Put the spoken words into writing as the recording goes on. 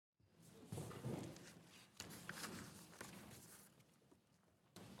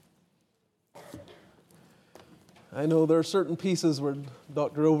I know there are certain pieces where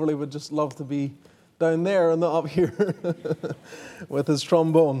Dr. Overley would just love to be down there and not up here with his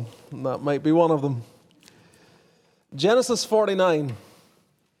trombone. And that might be one of them. Genesis 49.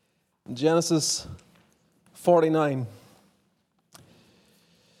 Genesis 49.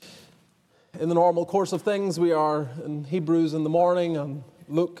 In the normal course of things, we are in Hebrews in the morning and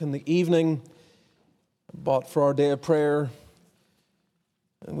Luke in the evening. But for our day of prayer,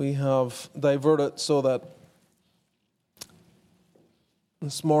 we have diverted so that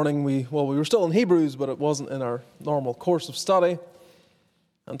this morning we were still in Hebrews, but it wasn't in our normal course of study.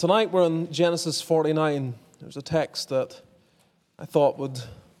 And tonight we're in Genesis 49. There's a text that I thought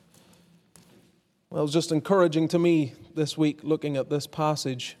was just encouraging to me this week looking at this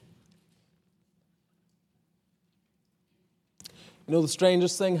passage. You know, the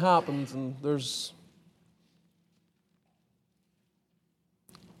strangest thing happens, and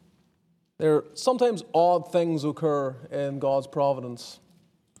there sometimes odd things occur in God's providence.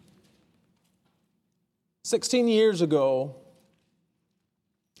 16 years ago,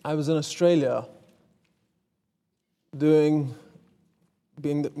 I was in Australia I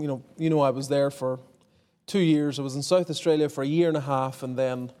was there for 2 years. I was in South Australia for a year and a half, and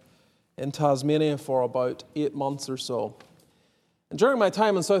then in Tasmania for about 8 months or so. And during my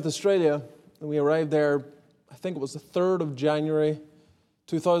time in South Australia, we arrived there, I think it was the 3rd of January,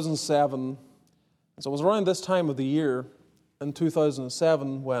 2007. So it was around this time of the year in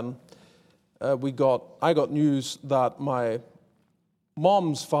 2007 when I got news that my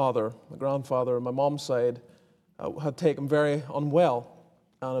mom's father, my grandfather on my mom's side, had taken very unwell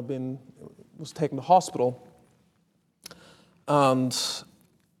and was taken to hospital. And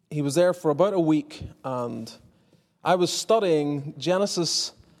he was there for about a week, and I was studying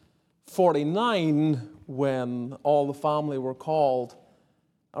Genesis 49 when all the family were called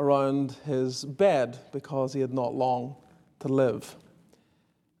around his bed because he had not long to live.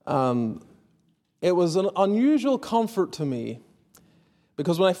 And it was an unusual comfort to me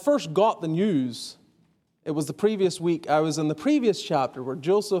because when I first got the news, it was the previous week. I was in the previous chapter where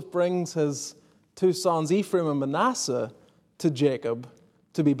Joseph brings his 2 sons, Ephraim and Manasseh, to Jacob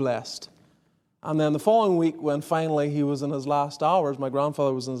to be blessed. And then the following week, when finally he was in his last hours, my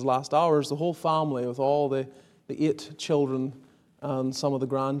grandfather was in his last hours, the whole family with all the 8 children and some of the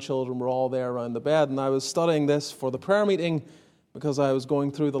grandchildren were all there around the bed. And I was studying this for the prayer meeting because I was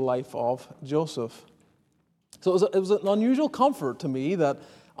going through the life of Joseph. So it was an unusual comfort to me that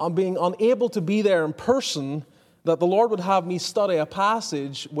on being unable to be there in person, that the Lord would have me study a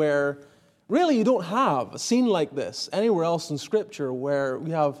passage where really you don't have a scene like this anywhere else in Scripture, where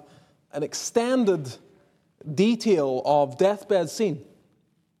we have an extended detail of deathbed scene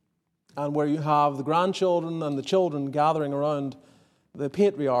and where you have the grandchildren and the children gathering around the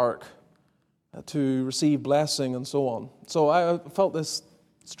patriarch to receive blessing and so on. So I felt this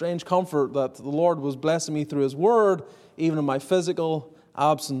strange comfort that the Lord was blessing me through His Word, even in my physical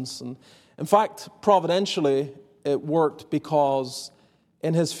absence. And in fact, providentially, it worked because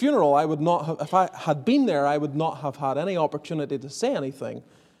in his funeral, if I had been there, I would not have had any opportunity to say anything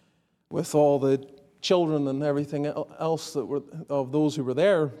with all the children and everything else of those who were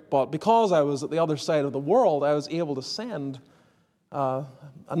there. But because I was at the other side of the world, I was able to send a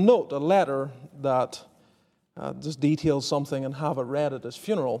letter that just details something and have it read at his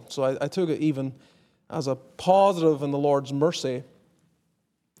funeral. So I took it even as a positive in the Lord's mercy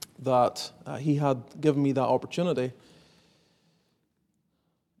that He had given me that opportunity.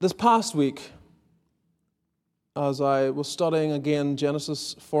 This past week, as I was studying again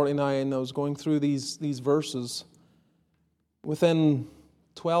Genesis 49, I was going through these verses. Within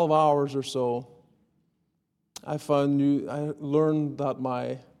 12 hours or so, I learned that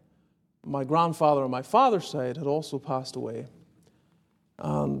my grandfather on my father's side had also passed away.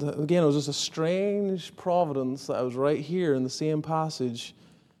 And again, it was just a strange providence that I was right here in the same passage.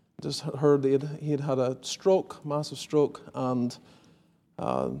 Just heard that he had had a stroke, massive stroke, and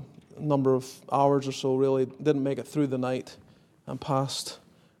a number of hours or so really didn't make it through the night and passed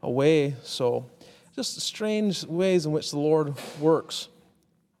away. So just strange ways in which the Lord works.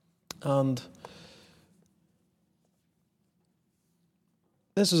 And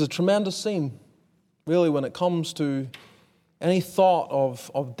this is a tremendous scene, really, when it comes to any thought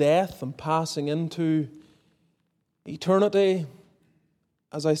of death and passing into eternity.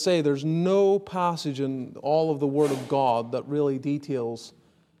 As I say, there's no passage in all of the Word of God that really details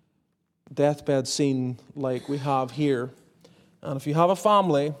deathbed scene like we have here. And if you have a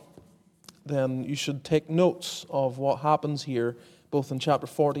family, then you should take notes of what happens here, both in chapter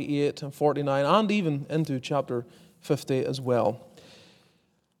 48 and 49, and even into chapter 50 as well.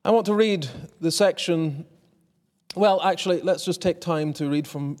 I want to read the section Well, actually, let's just take time to read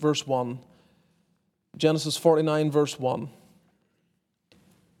from verse 1. Genesis 49, verse 1.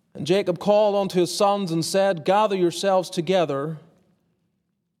 And Jacob called unto his sons and said, Gather yourselves together,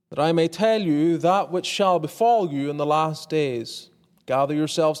 that I may tell you that which shall befall you in the last days. Gather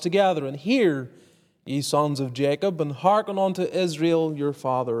yourselves together, and hear, ye sons of Jacob, and hearken unto Israel your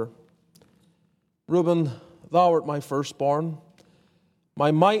father. Reuben, thou art my firstborn,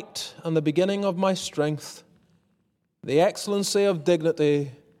 my might and the beginning of my strength, the excellency of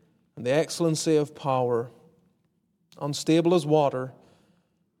dignity and the excellency of power. Unstable as water,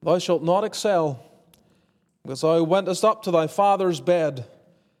 thou shalt not excel, because thou wentest up to thy father's bed,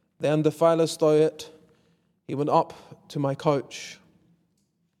 then defilest thou it. He went up to my couch.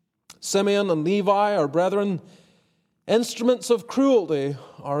 Simeon and Levi are brethren. Instruments of cruelty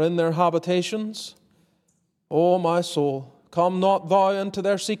are in their habitations. O my soul, come not thou into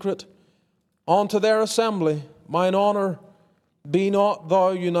their secret, unto their assembly. Mine honour, be not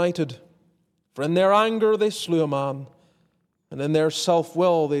thou united. For in their anger they slew a man, and in their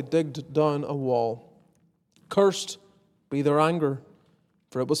self-will they digged down a wall. Cursed be their anger,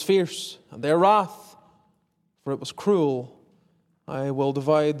 for it was fierce, and their wrath, for it was cruel. I will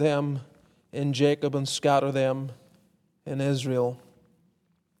divide them in Jacob and scatter them in Israel.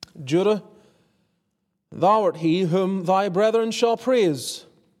 Judah, thou art he whom thy brethren shall praise.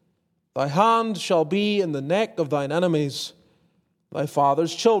 Thy hand shall be in the neck of thine enemies. Thy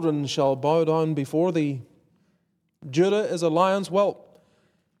father's children shall bow down before thee. Judah is a lion's whelp.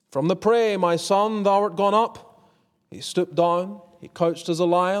 From the prey, my son, thou art gone up. He stooped down, he couched as a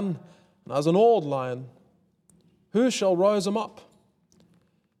lion, and as an old lion. Who shall rouse him up?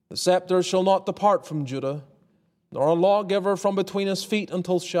 The scepter shall not depart from Judah, nor a lawgiver from between his feet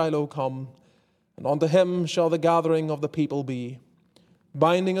until Shiloh come. And unto him shall the gathering of the people be,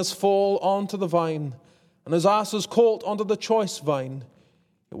 binding his foal unto the vine, and his ass's colt unto the choice vine.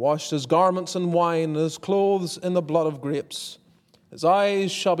 He washed his garments in wine, and his clothes in the blood of grapes. His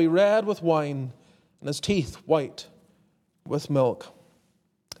eyes shall be red with wine, and his teeth white with milk.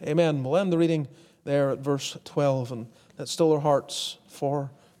 Amen. We'll end the reading there at verse 12, and let's still our hearts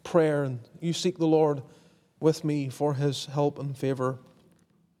for prayer, and you seek the Lord with me for his help and favor.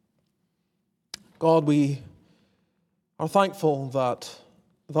 God, we are thankful that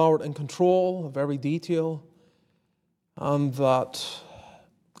thou art in control of every detail, and that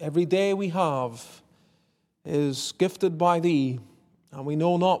every day we have is gifted by thee, and we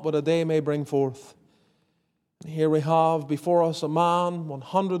know not what a day may bring forth. And here we have before us a man,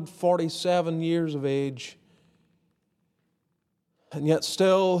 147 years of age, and yet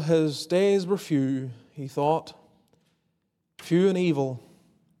still his days were few, he thought, few and evil.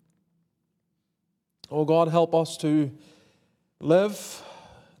 Oh God, help us to live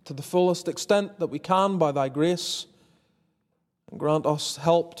to the fullest extent that we can by thy grace, and grant us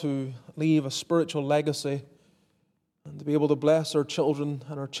help to leave a spiritual legacy and to be able to bless our children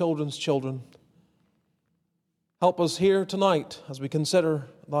and our children's children. Help us here tonight as we consider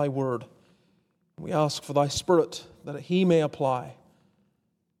thy word. We ask for thy Spirit that he may apply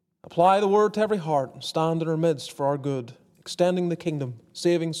the word to every heart and stand in our midst for our good, extending the kingdom,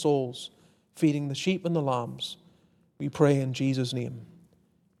 saving souls, feeding the sheep and the lambs. We pray in Jesus' name.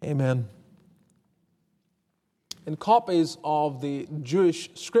 Amen. In copies of the Jewish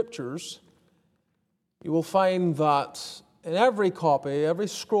scriptures, you will find that in every copy, every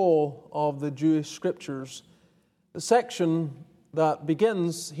scroll of the Jewish scriptures, the section that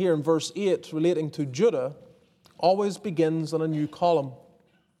begins here in verse 8 relating to Judah always begins on a new column.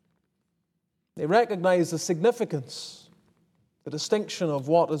 They recognize the significance, the distinction of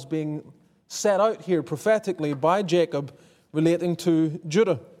what is being set out here prophetically by Jacob relating to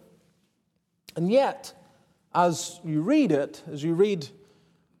Judah. And yet, as you read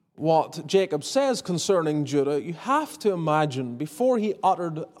what Jacob says concerning Judah, you have to imagine, before he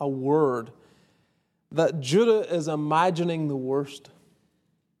uttered a word, that Judah is imagining the worst.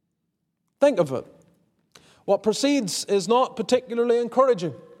 Think of it. What precedes is not particularly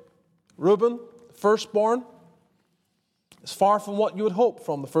encouraging. Reuben, the firstborn, is far from what you would hope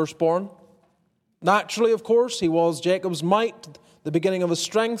from the firstborn. Naturally, of course, he was Jacob's might, the beginning of his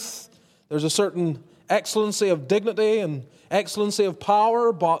strength. There's a certain excellency of dignity and excellency of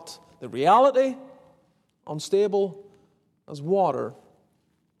power, but the reality, unstable as water.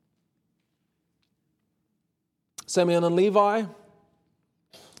 Simeon and Levi,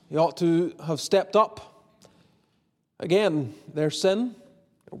 he ought to have stepped up. Again, their sin,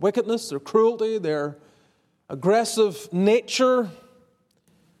 their wickedness, their cruelty, their aggressive nature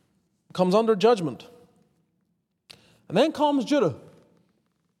comes under judgment. And then comes Judah,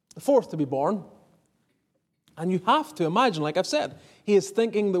 the fourth to be born. And you have to imagine, like I've said, he is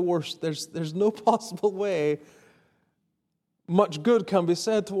thinking the worst. There's no possible way much good can be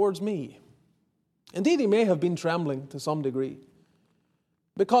said towards me. Indeed, he may have been trembling to some degree.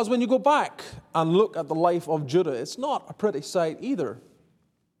 Because when you go back and look at the life of Judah, it's not a pretty sight either.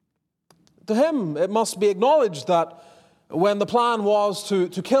 To him, it must be acknowledged that when the plan was to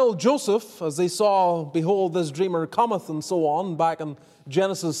kill Joseph, as they saw, behold, this dreamer cometh, and so on, back in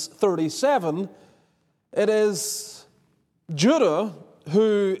Genesis 37, it is Judah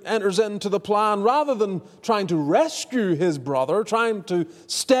who enters into the plan rather than trying to rescue his brother, trying to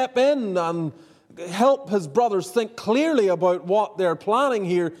step in and help his brothers think clearly about what they're planning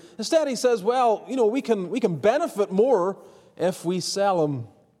here. Instead, he says, well, we can benefit more if we sell him.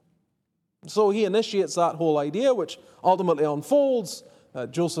 So he initiates that whole idea, which ultimately unfolds.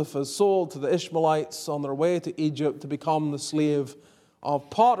 Joseph is sold to the Ishmaelites on their way to Egypt to become the slave of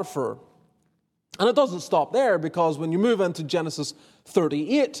Potiphar. And it doesn't stop there, because when you move into Genesis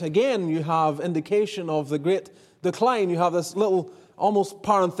 38, again, you have indication of the great decline. You have this little, almost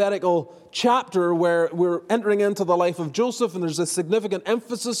parenthetical chapter where we're entering into the life of Joseph, and there's a significant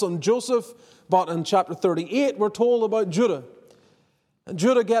emphasis on Joseph. But in chapter 38, we're told about Judah. And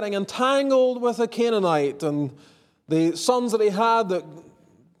Judah getting entangled with a Canaanite, and the sons that he had that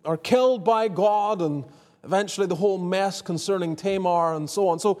are killed by God, and eventually the whole mess concerning Tamar and so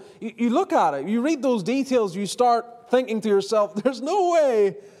on. So you look at it, you read those details, you start thinking to yourself, there's no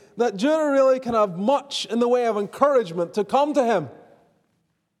way that Judah really can have much in the way of encouragement to come to him.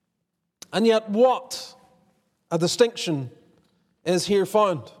 And yet what a distinction is here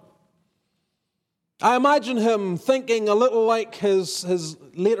found. I imagine him thinking a little like his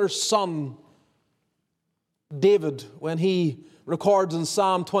later son, David, when he records in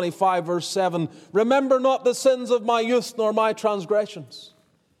Psalm 25, verse 7, remember not the sins of my youth, nor my transgressions.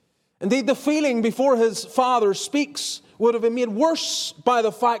 Indeed, the feeling before his father speaks would have been made worse by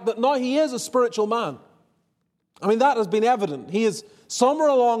the fact that now he is a spiritual man. I mean, that has been evident. He is somewhere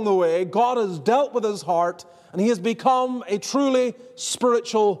along the way, God has dealt with his heart, and he has become a truly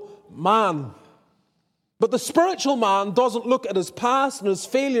spiritual man. But the spiritual man doesn't look at his past and his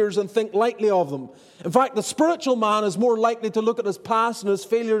failures and think lightly of them. In fact, the spiritual man is more likely to look at his past and his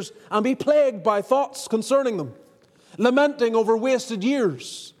failures and be plagued by thoughts concerning them, lamenting over wasted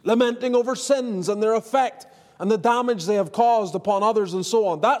years, lamenting over sins and their effect and the damage they have caused upon others and so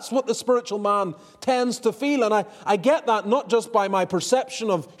on. That's what the spiritual man tends to feel. And I get that not just by my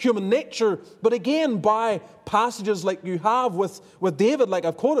perception of human nature, but again by passages like you have with David, like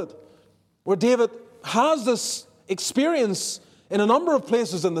I've quoted, where David has this experience in a number of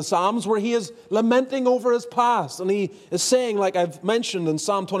places in the Psalms where he is lamenting over his past. And he is saying, like I've mentioned in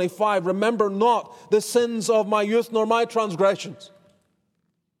Psalm 25, remember not the sins of my youth nor my transgressions.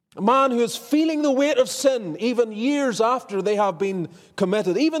 A man who is feeling the weight of sin even years after they have been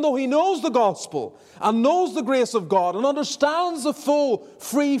committed, even though he knows the gospel and knows the grace of God and understands the full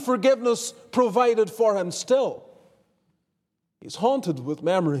free forgiveness provided for him, still he's haunted with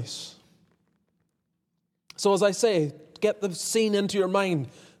memories. So as I say, get the scene into your mind.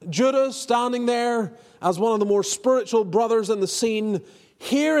 Judah standing there as one of the more spiritual brothers in the scene,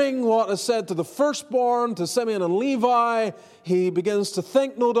 hearing what is said to the firstborn, to Simeon and Levi. He begins to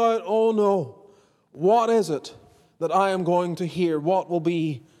think, no doubt, oh no, what is it that I am going to hear? What will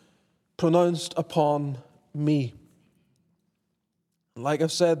be pronounced upon me? Like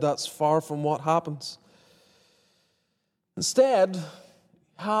I've said, that's far from what happens. Instead,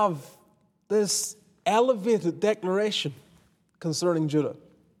 have this elevated declaration concerning Judah.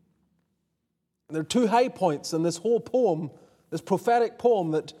 There are two high points in this whole poem, this prophetic poem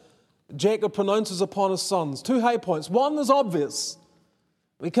that Jacob pronounces upon his sons. Two high points. One is obvious.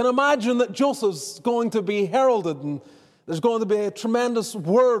 We can imagine that Joseph's going to be heralded and there's going to be a tremendous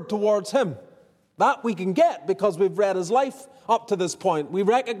word towards him. That we can get because we've read his life up to this point. We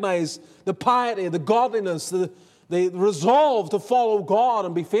recognize the piety, the godliness, the resolve to follow God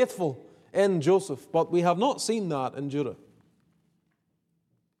and be faithful in Joseph, but we have not seen that in Judah.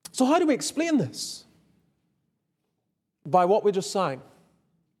 So how do we explain this? By what we just sang.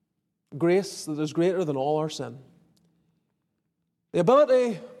 Grace that is greater than all our sin. The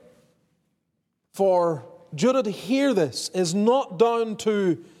ability for Judah to hear this is not down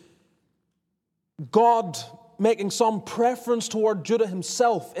to God making some preference toward Judah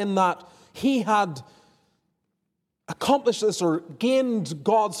himself in that he had accomplished this or gained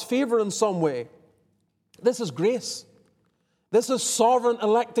God's favor in some way. This is grace. This is sovereign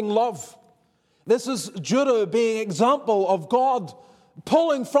electing love. This is Judah being an example of God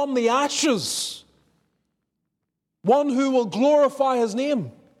pulling from the ashes one who will glorify his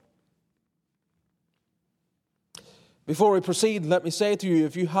name. Before we proceed, let me say to you,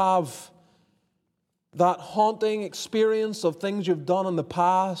 if you have that haunting experience of things you've done in the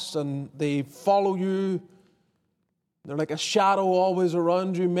past and they follow you, they're like a shadow always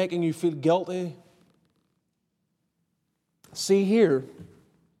around you, making you feel guilty. See here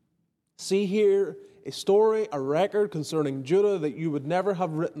a story, a record concerning Judah that you would never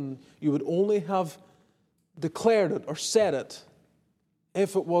have written. You would only have declared it or said it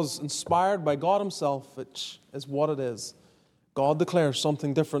if it was inspired by God Himself, which is what it is. God declares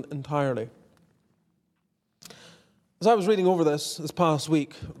something different entirely. As I was reading over this past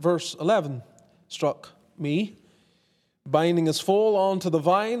week, verse 11 struck me. Binding his foal onto the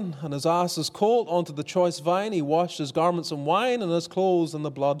vine, and his ass's colt onto the choice vine, he washed his garments in wine, and his clothes in the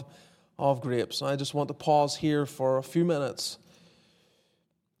blood of grapes. And I just want to pause here for a few minutes.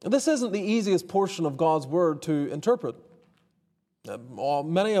 This isn't the easiest portion of God's Word to interpret.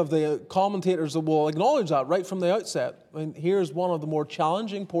 Many of the commentators will acknowledge that right from the outset. I mean, here's one of the more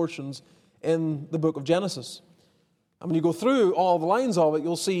challenging portions in the book of Genesis. And when you go through all the lines of it,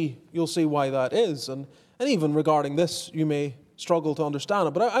 you'll see why that is. And even regarding this, you may struggle to understand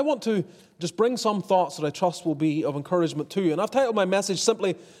it. But I want to just bring some thoughts that I trust will be of encouragement to you. And I've titled my message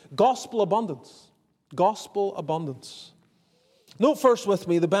simply, Gospel Abundance. Gospel Abundance. Note first with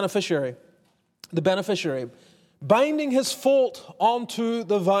me the beneficiary. The beneficiary. Binding his foal onto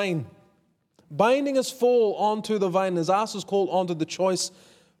the vine. Binding his foal onto the vine, his ass's colt onto the choice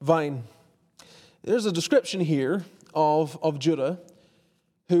vine. There's a description here of Judah,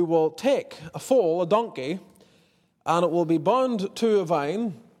 who will take a foal, a donkey, and it will be bound to a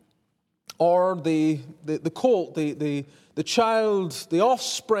vine, or the colt, the child, the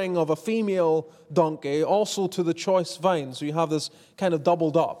offspring of a female donkey, also to the choice vine. So you have this kind of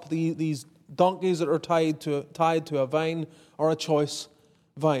doubled up. These donkeys that are tied to a vine or a choice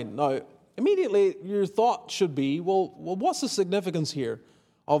vine. Now, immediately your thought should be, well, what's the significance here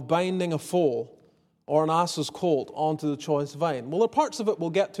of binding a foal or an ass's colt onto the choice vine? Well, there are parts of it we'll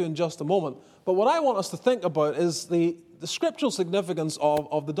get to in just a moment. But what I want us to think about is the scriptural significance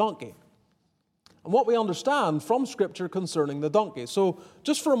of the donkey and what we understand from Scripture concerning the donkey. So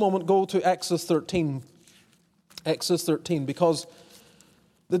just for a moment, go to Exodus 13. Exodus 13, because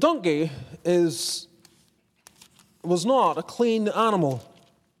the donkey was not a clean animal.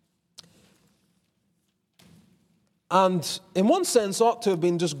 And in one sense ought to have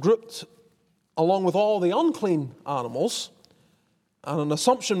been just grouped along with all the unclean animals, and an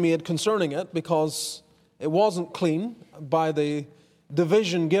assumption made concerning it because it wasn't clean by the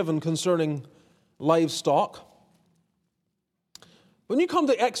division given concerning livestock. When you come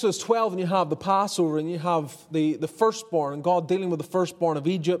to Exodus 12 and you have the Passover and you have the firstborn, and God dealing with the firstborn of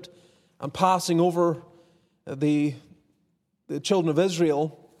Egypt and passing over the children of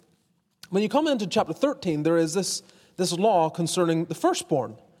Israel, when you come into chapter 13, there is this law concerning the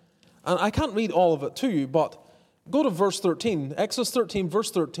firstborn. And I can't read all of it to you, but go to verse 13. Exodus 13,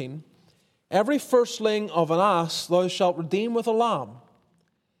 verse 13. Every firstling of an ass thou shalt redeem with a lamb.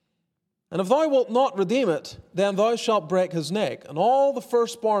 And if thou wilt not redeem it, then thou shalt break his neck. And all the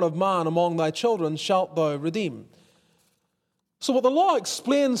firstborn of man among thy children shalt thou redeem. So what the law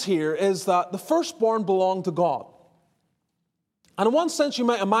explains here is that the firstborn belonged to God. And in one sense you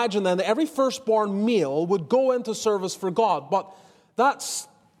might imagine then that every firstborn male would go into service for God. But that's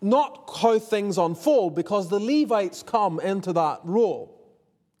not how things unfold, because the Levites come into that role.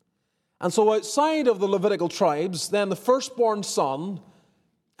 And so outside of the Levitical tribes, then the firstborn son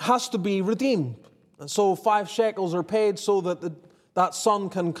has to be redeemed. And so 5 shekels are paid so that that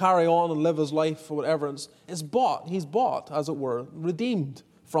son can carry on and live his life or whatever. It's bought. He's bought, as it were, redeemed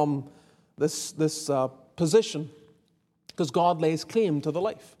from this position, because God lays claim to the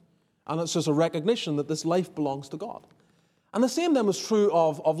life. And it's just a recognition that this life belongs to God. And the same then was true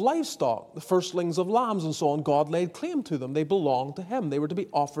of livestock, the firstlings of lambs and so on. God laid claim to them. They belonged to Him. They were to be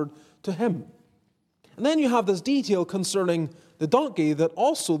offered to Him. And then you have this detail concerning the donkey, that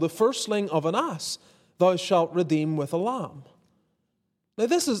also the firstling of an ass thou shalt redeem with a lamb. Now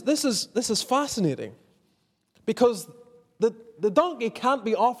this is fascinating, because the donkey can't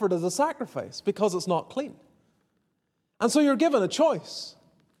be offered as a sacrifice because it's not clean. And so you're given a choice.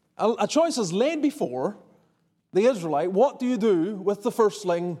 A choice is laid before the Israelite. What do you do with the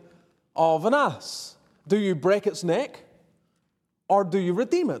firstling of an ass? Do you break its neck, or do you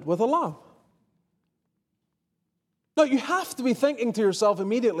redeem it with a lamb? Now, you have to be thinking to yourself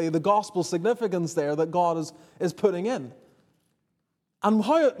immediately the gospel significance there that God is putting in, and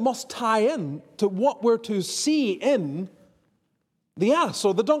how it must tie in to what we're to see in the ass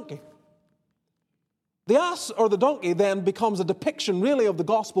or the donkey. The ass or the donkey then becomes a depiction really of the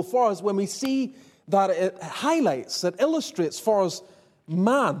gospel for us when we see that it highlights, that illustrates for us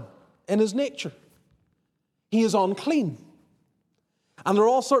man in his nature. He is unclean. And there are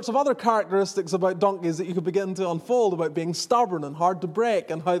all sorts of other characteristics about donkeys that you could begin to unfold about being stubborn and hard to break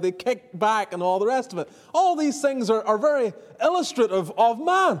and how they kick back and all the rest of it. All these things are very illustrative of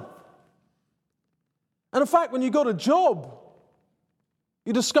man. And in fact, when you go to Job,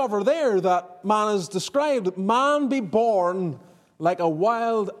 you discover there that man is described, that man be born like a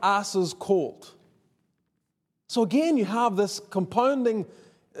wild ass's colt. So again, you have this compounding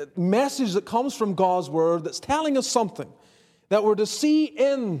message that comes from God's word that's telling us something. That we're to see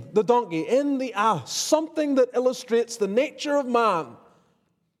in the donkey, in the ass, something that illustrates the nature of man.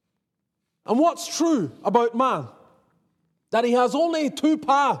 And what's true about man? That he has only two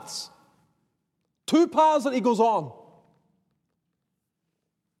paths. Two paths that he goes on.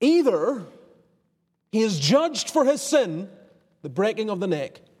 Either he is judged for his sin, the breaking of the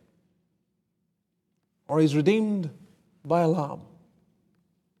neck, or he's redeemed by a lamb.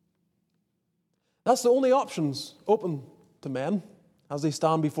 That's the only options open to men as they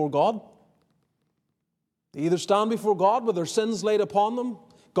stand before God. They either stand before God with their sins laid upon them,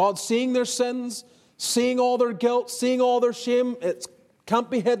 God seeing their sins, seeing all their guilt, seeing all their shame. It can't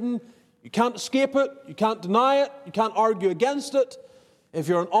be hidden. You can't escape it. You can't deny it. You can't argue against it. If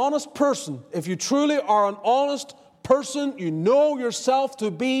you're an honest person, if you truly are an honest person, you know yourself to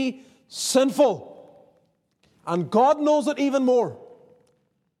be sinful. And God knows it even more.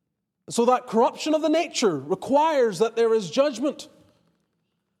 So that corruption of the nature requires that there is judgment.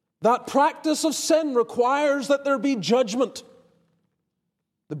 That practice of sin requires that there be judgment.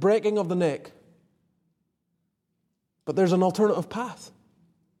 The breaking of the neck. But there's an alternative path.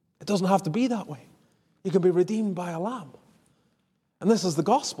 It doesn't have to be that way. You can be redeemed by a lamb. And this is the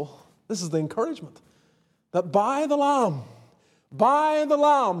gospel. This is the encouragement. That by the Lamb the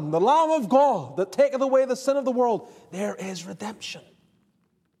Lamb of God that taketh away the sin of the world, there is redemption.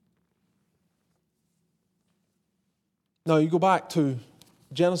 Now you go back to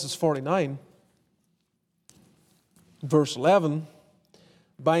Genesis 49, verse 11,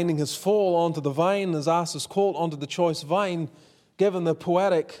 binding his foal onto the vine, his ass's colt onto the choice vine. Given the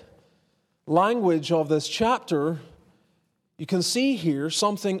poetic language of this chapter, you can see here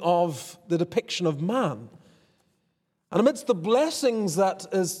something of the depiction of man. And amidst the blessings that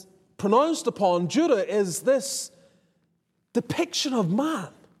is pronounced upon Judah is this depiction of man.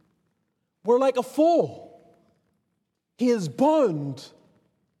 We're like a foal. He is bound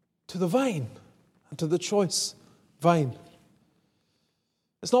to the vine and to the choice vine.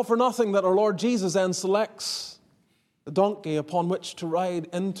 It's not for nothing that our Lord Jesus then selects the donkey upon which to ride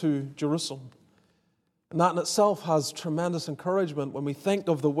into Jerusalem. And that in itself has tremendous encouragement when we think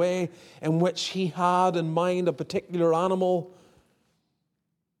of the way in which he had in mind a particular animal,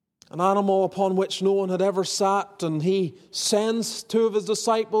 an animal upon which no one had ever sat, and he sends two of his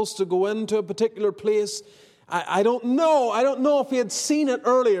disciples to go into a particular place. I don't know if he had seen it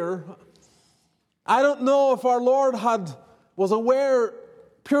earlier. I don't know if our Lord was aware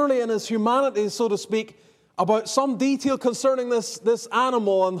purely in his humanity, so to speak, about some detail concerning this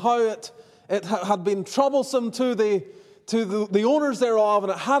animal and how it had been troublesome to the owners thereof,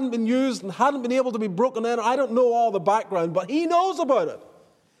 and it hadn't been used and hadn't been able to be broken in. I don't know all the background, but he knows about it.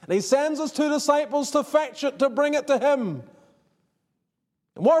 And he sends his two disciples to fetch it, to bring it to him.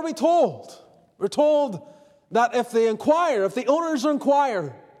 And what are we told? We're told that if the owners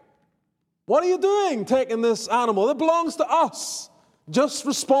inquire, what are you doing taking this animal? It belongs to us. Just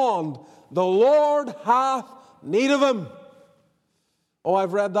respond, the Lord hath need of him. Oh,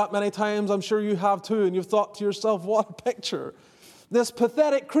 I've read that many times. I'm sure you have too. And you've thought to yourself, what a picture. This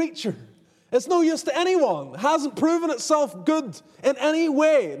pathetic creature. It's no use to anyone. It hasn't proven itself good in any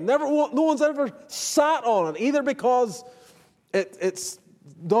way. No one's ever sat on it, either because it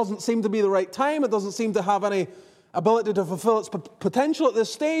doesn't seem to be the right time. It doesn't seem to have any ability to fulfill its potential at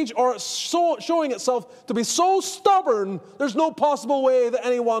this stage, or it's showing itself to be so stubborn, there's no possible way that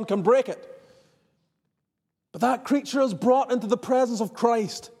anyone can break it. But that creature is brought into the presence of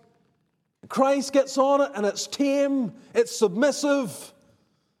Christ. Christ gets on it, and it's tame, it's submissive.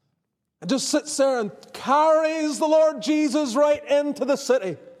 It just sits there and carries the Lord Jesus right into the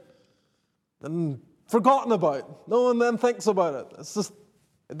city. And forgotten about. No one then thinks about it.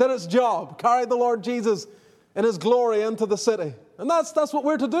 It did its job. Carried the Lord Jesus in his glory into the city. And that's what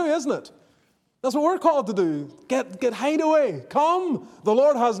we're to do, isn't it? That's what we're called to do. Get hideaway. Come, the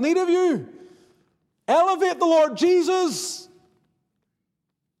Lord has need of you. Elevate the Lord Jesus.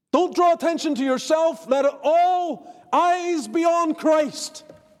 Don't draw attention to yourself. Let it all eyes be on Christ.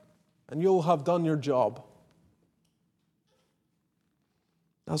 And you'll have done your job.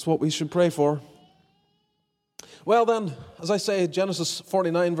 That's what we should pray for. Well then, as I say, Genesis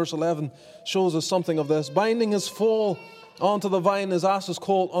 49 verse 11 shows us something of this. Binding his foal onto the vine, his ass's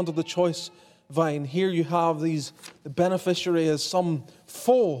colt onto the choice vine. Here you have the beneficiary is some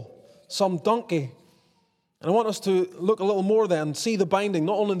foal, some donkey. And I want us to look a little more then, see the binding.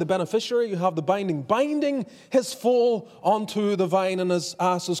 Not only the beneficiary, you have the binding. Binding his foal onto the vine and his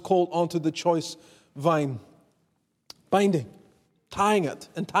ass's colt onto the choice vine. Binding, tying it,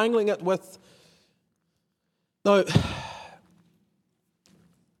 entangling it with. Now,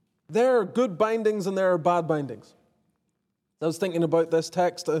 there are good bindings and there are bad bindings. I was thinking about this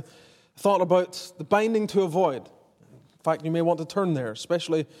text, I thought about the binding to avoid. In fact, you may want to turn there,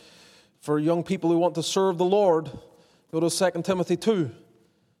 especially for young people who want to serve the Lord. Go to 2 Timothy 2.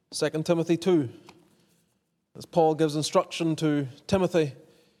 2 Timothy 2. As Paul gives instruction to Timothy,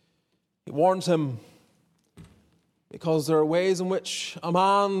 he warns him because there are ways in which a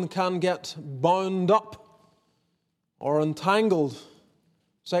man can get bound up or entangled.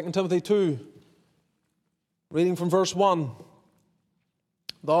 2 Timothy 2, reading from verse 1.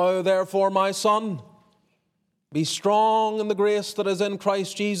 Thou therefore, my son, be strong in the grace that is in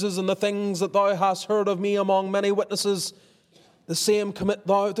Christ Jesus, and the things that thou hast heard of me among many witnesses, the same commit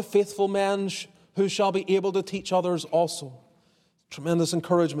thou to faithful men who shall be able to teach others also. Tremendous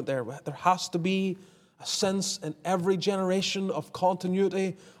encouragement there. There has to be a sense in every generation of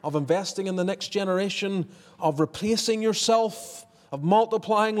continuity, of investing in the next generation, of replacing yourself, of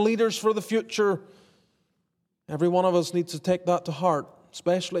multiplying leaders for the future. Every one of us needs to take that to heart.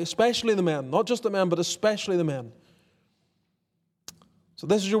 Especially the men. Not just the men, but especially the men. So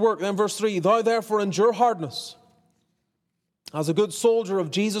this is your work. Then verse 3. Thou therefore endure hardness as a good soldier of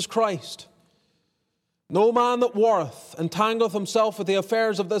Jesus Christ. No man that warreth entangleth himself with the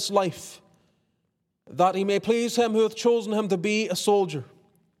affairs of this life, that he may please him who hath chosen him to be a soldier.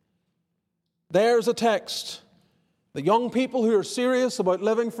 There's a text. The young people who are serious about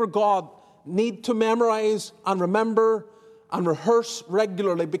living for God need to memorize and remember and rehearse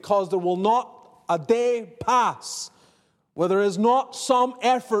regularly, because there will not a day pass where there is not some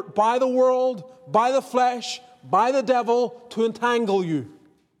effort by the world, by the flesh, by the devil to entangle you.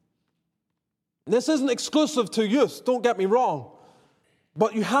 And this isn't exclusive to youth, don't get me wrong.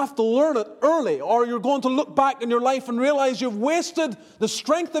 But you have to learn it early, or you're going to look back in your life and realize you've wasted the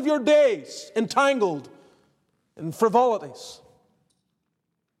strength of your days entangled in frivolities.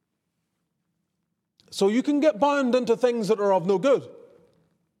 So you can get bound into things that are of no good.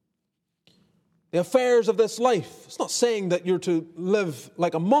 The affairs of this life. It's not saying that you're to live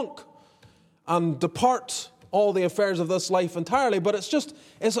like a monk and depart all the affairs of this life entirely, but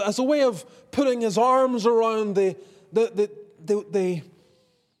it's a way of putting his arms around the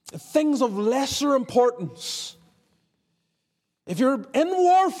things of lesser importance. If you're in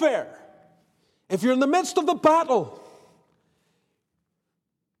warfare, if you're in the midst of the battle,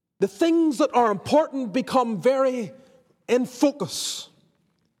 the things that are important become very in focus.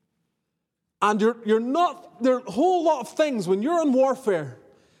 And you're not, there are a whole lot of things when you're in warfare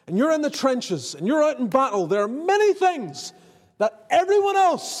and you're in the trenches and you're out in battle, there are many things that everyone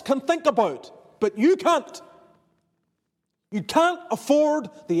else can think about, but you can't. You can't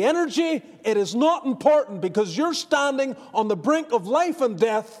afford the energy. It is not important because you're standing on the brink of life and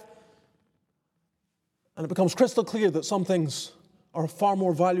death. And it becomes crystal clear that some things are of far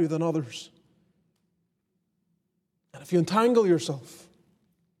more value than others. And if you entangle yourself,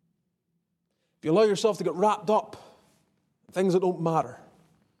 if you allow yourself to get wrapped up in things that don't matter,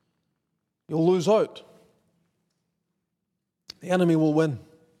 you'll lose out. The enemy will win.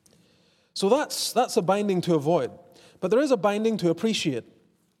 So that's a binding to avoid. But there is a binding to appreciate.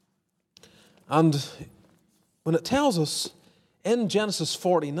 And when it tells us in Genesis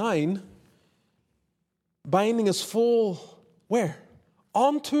 49, binding is full, where?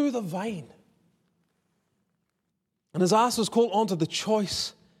 Onto the vine. And his ass was called onto the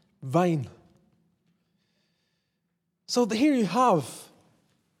choice vine. So here you have,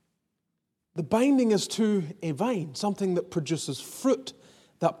 the binding is to a vine, something that produces fruit,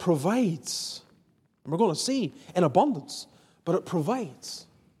 that provides. And we're going to see in abundance, but it provides.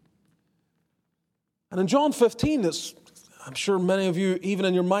 And in John 15, I'm sure many of you, even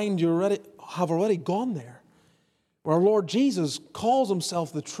in your mind, have already gone there, where our Lord Jesus calls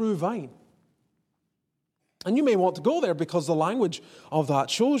himself the true vine. And you may want to go there because the language of that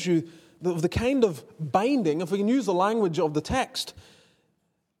shows you the kind of binding, if we can use the language of the text,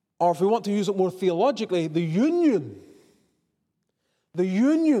 or if we want to use it more theologically, the union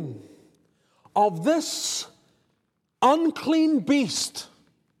of this unclean beast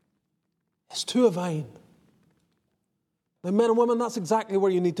is to a vine. Now, men and women, that's exactly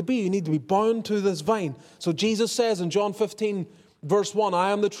where you need to be. You need to be bound to this vine. So Jesus says in John 15, verse 1,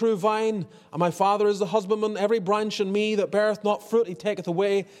 I am the true vine, and my Father is the husbandman. Every branch in me that beareth not fruit, he taketh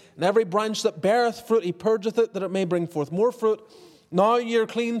away. And every branch that beareth fruit, he purgeth it, that it may bring forth more fruit. Now ye are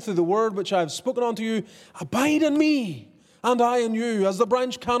clean through the word which I have spoken unto you. Abide in me, and I in you. As the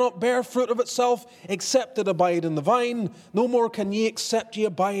branch cannot bear fruit of itself, except it abide in the vine, no more can ye except ye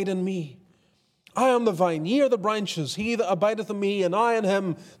abide in me. I am the vine, ye are the branches. He that abideth in me, and I in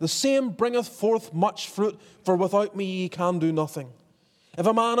him, the same bringeth forth much fruit, for without me ye can do nothing. If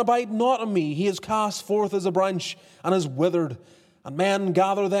a man abide not in me, he is cast forth as a branch, and is withered. And men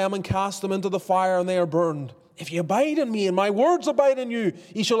gather them, and cast them into the fire, and they are burned. If ye abide in me, and my words abide in you,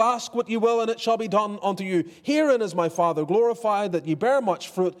 ye shall ask what ye will, and it shall be done unto you. Herein is my Father glorified, that ye bear much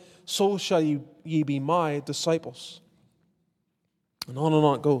fruit, so shall ye be my disciples. And on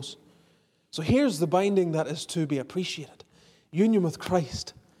it goes. So here's the binding that is to be appreciated. Union with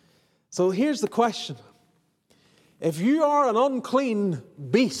Christ. So here's the question. If you are an unclean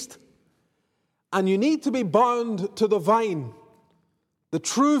beast, and you need to be bound to the vine, the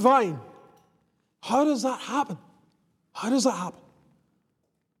true vine, how does that happen? How does that happen?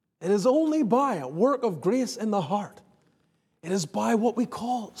 It is only by a work of grace in the heart. It is by what we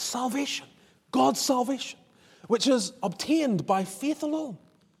call salvation, God's salvation, which is obtained by faith alone.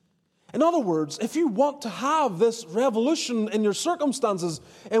 In other words, if you want to have this revolution in your circumstances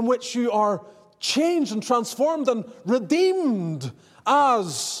in which you are changed and transformed and redeemed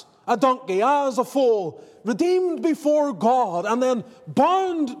as a donkey, as a foal, redeemed before God, and then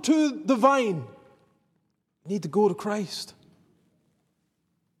bound to the vine, you need to go to Christ.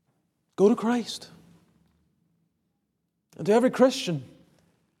 Go to Christ. And to every Christian,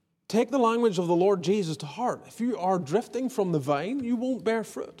 take the language of the Lord Jesus to heart. If you are drifting from the vine, you won't bear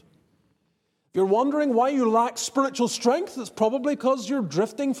fruit. If you're wondering why you lack spiritual strength, it's probably because you're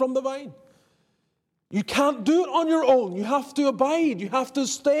drifting from the vine. You can't do it on your own. You have to abide. You have to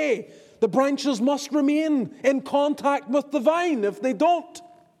stay. The branches must remain in contact with the vine. If they don't,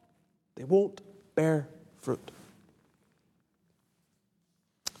 they won't bear fruit.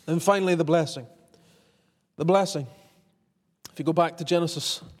 And finally, the blessing. The blessing. If you go back to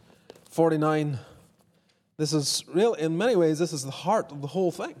Genesis 49, this is real. In many ways, this is the heart of the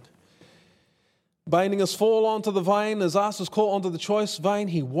whole thing. Binding his foal onto the vine, his ass's coat onto the choice vine,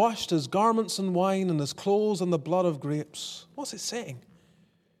 he washed his garments in wine and his clothes in the blood of grapes. What's it saying?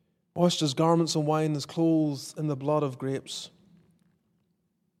 Washed his garments in wine, his clothes in the blood of grapes.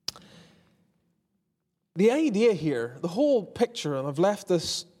 The idea here, the whole picture, and I've left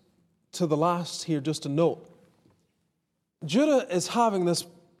this to the last here just to note, Judah is having this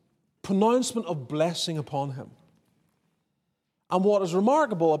pronouncement of blessing upon him. And what is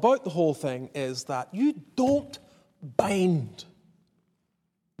remarkable about the whole thing is that you don't bind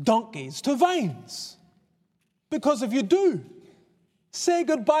donkeys to vines. Because if you do, say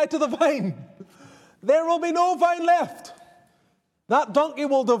goodbye to the vine. There will be no vine left. That donkey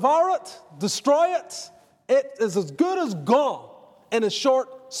will devour it, destroy it. It is as good as gone in a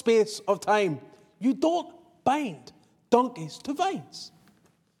short space of time. You don't bind donkeys to vines.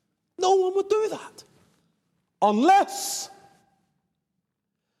 No one would do that. Unless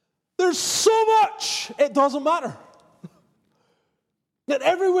there's so much, it doesn't matter. That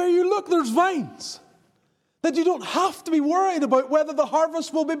everywhere you look, there's vines. That you don't have to be worried about whether the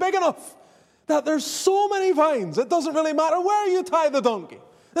harvest will be big enough. That there's so many vines, it doesn't really matter where you tie the donkey.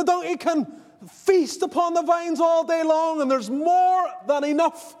 The donkey can feast upon the vines all day long, and there's more than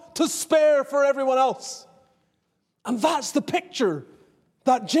enough to spare for everyone else. And that's the picture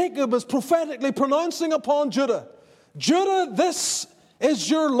that Jacob is prophetically pronouncing upon Judah. Judah, this is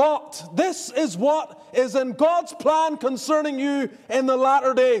your lot. This is what is in God's plan concerning you in the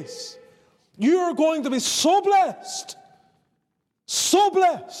latter days. You are going to be so blessed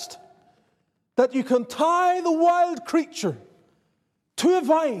that you can tie the wild creature to a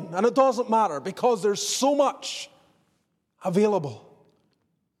vine, and it doesn't matter because there's so much available.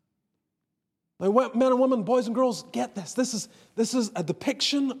 Now, men and women, boys and girls, get this. This is a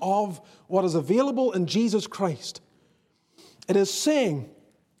depiction of what is available in Jesus Christ. It is saying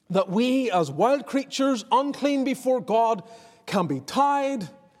that we, as wild creatures, unclean before God, can be tied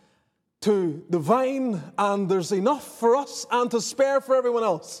to the vine, and there's enough for us and to spare for everyone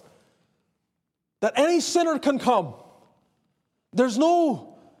else. That any sinner can come. There's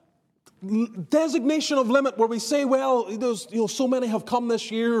no designation of limit where we say, well, so many have come this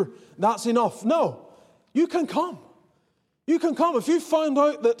year, that's enough. No, you can come. You can come. If you found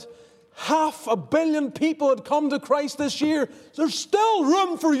out that 500 million people had come to Christ this year, there's still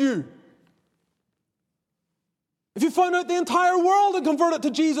room for you. If you found out the entire world had converted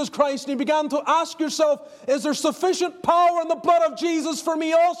to Jesus Christ and you began to ask yourself, is there sufficient power in the blood of Jesus for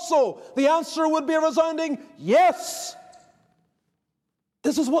me also? The answer would be a resounding yes.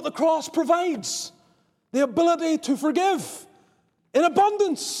 This is what the cross provides. The ability to forgive in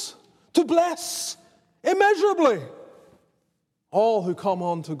abundance, to bless immeasurably all who come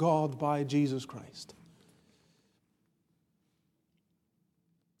unto God by Jesus Christ.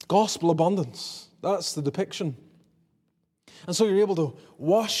 Gospel abundance, that's the depiction. And so you're able to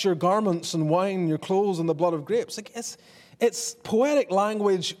wash your garments and wine your clothes in the blood of grapes. It's poetic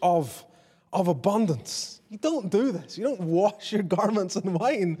language of abundance. You don't do this. You don't wash your garments in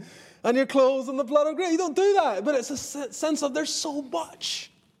wine and your clothes in the blood of grapes. You don't do that. But it's a sense of there's so much.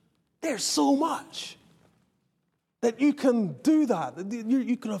 There's so much that you can do that.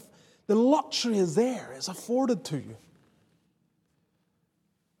 You can have, the luxury is there. It's afforded to you.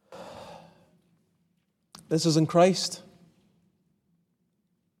 This is in Christ.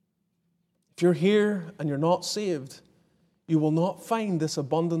 If you're here and you're not saved, you will not find this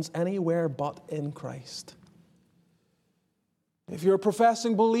abundance anywhere but in Christ. If you're a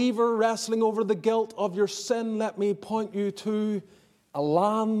professing believer wrestling over the guilt of your sin, let me point you to a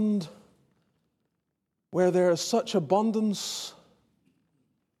land where there is such abundance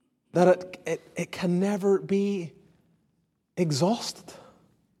that it can never be exhausted.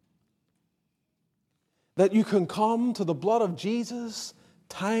 That you can come to the blood of Jesus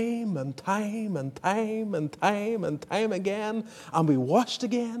time and time and time and time and time again and be washed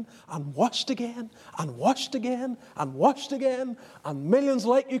again and washed again and washed again and washed again, and millions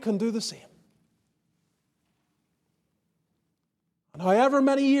like you can do the same. And however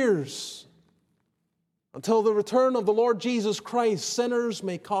many years until the return of the Lord Jesus Christ, sinners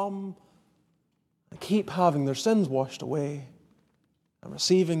may come and keep having their sins washed away and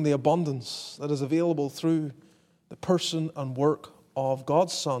receiving the abundance that is available through the person and work of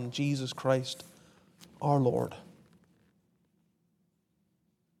God's Son, Jesus Christ, our Lord.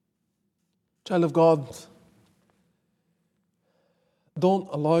 Child of God, don't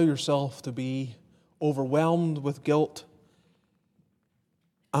allow yourself to be overwhelmed with guilt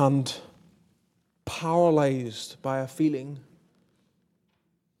and paralyzed by a feeling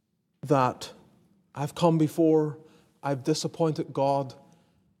that I've come before, I've disappointed God,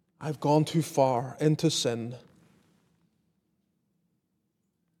 I've gone too far into sin.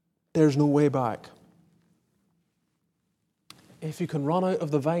 There's no way back. If you can run out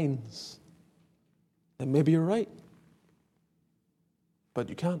of the vines, then maybe you're right. But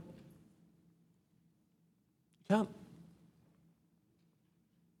you can't. You can't.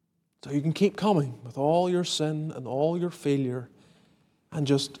 So you can keep coming with all your sin and all your failure and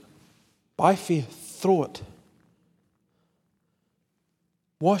just, by faith, throw it.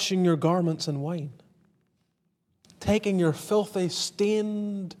 Washing your garments in wine. Taking your filthy,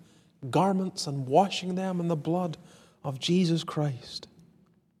 stained garments and washing them in the blood of Jesus Christ.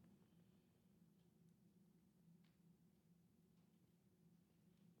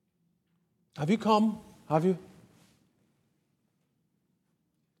 Have you come? Have you?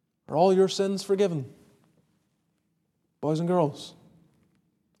 Are all your sins forgiven? Boys and girls,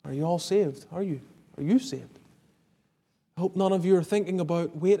 are you all saved? Are you? Are you saved? I hope none of you are thinking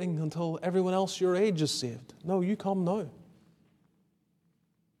about waiting until everyone else your age is saved. No, you come now.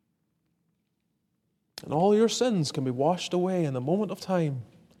 And all your sins can be washed away in a moment of time.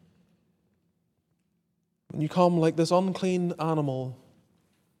 When you come like this unclean animal,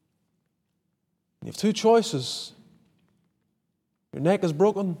 you have two choices. Your neck is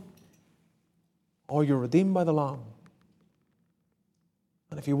broken, or you're redeemed by the Lamb.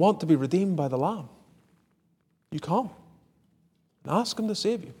 And if you want to be redeemed by the Lamb, you come and ask Him to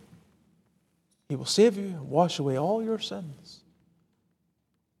save you. He will save you and wash away all your sins.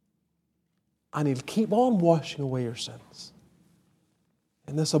 And He'll keep on washing away your sins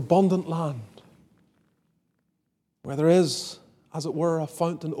in this abundant land where there is, as it were, a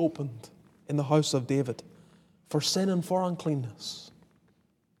fountain opened in the house of David for sin and for uncleanness.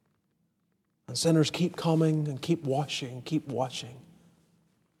 And sinners keep coming and keep washing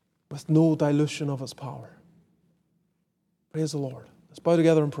with no dilution of its power. Praise the Lord. Let's bow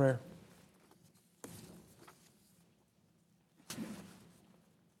together in prayer.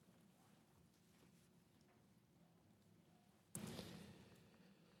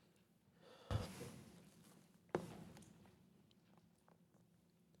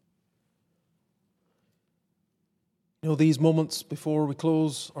 You know, these moments before we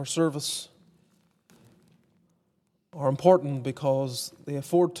close our service are important because they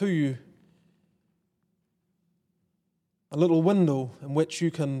afford to you a little window in which you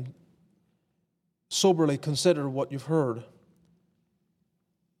can soberly consider what you've heard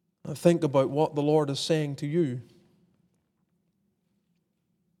and think about what the Lord is saying to you.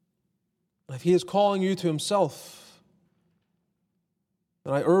 If He is calling you to Himself,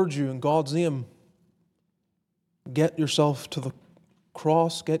 then I urge you in God's name, get yourself to the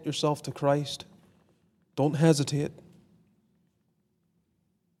cross, get yourself to Christ. Don't hesitate.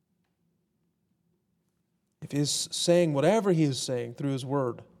 If He is saying whatever He is saying through His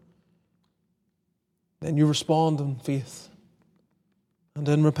Word, then you respond in faith and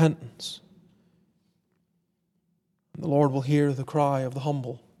in repentance. And the Lord will hear the cry of the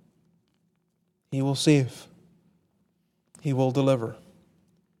humble. He will save. He will deliver.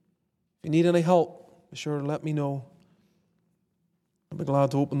 If you need any help, be sure to let me know. I'll be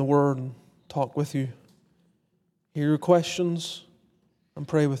glad to open the Word and talk with you, hear your questions, and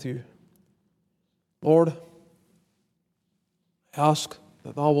pray with you. Lord, I ask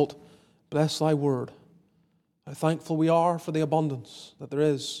that Thou wilt bless Thy Word. How thankful we are for the abundance that there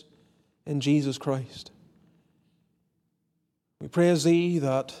is in Jesus Christ. We praise Thee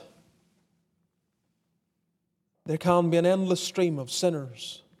that there can be an endless stream of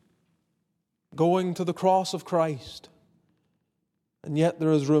sinners going to the cross of Christ, and yet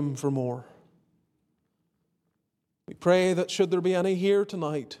there is room for more. We pray that should there be any here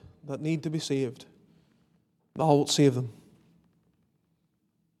tonight that need to be saved, Thou wilt save them.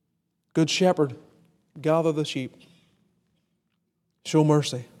 Good Shepherd, gather the sheep. Show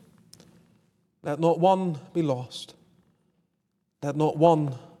mercy. Let not one be lost. Let not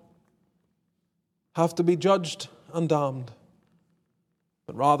one have to be judged and damned,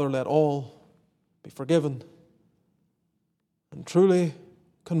 but rather let all be forgiven and truly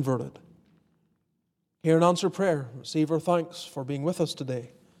converted. Hear and answer prayer. Receive our thanks for being with us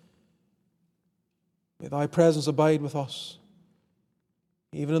today. May Thy presence abide with us,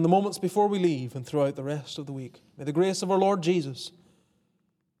 even in the moments before we leave and throughout the rest of the week. May the grace of our Lord Jesus,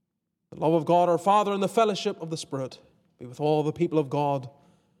 the love of God our Father, and the fellowship of the Spirit be with all the people of God,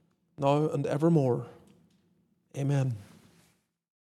 now and evermore. Amen.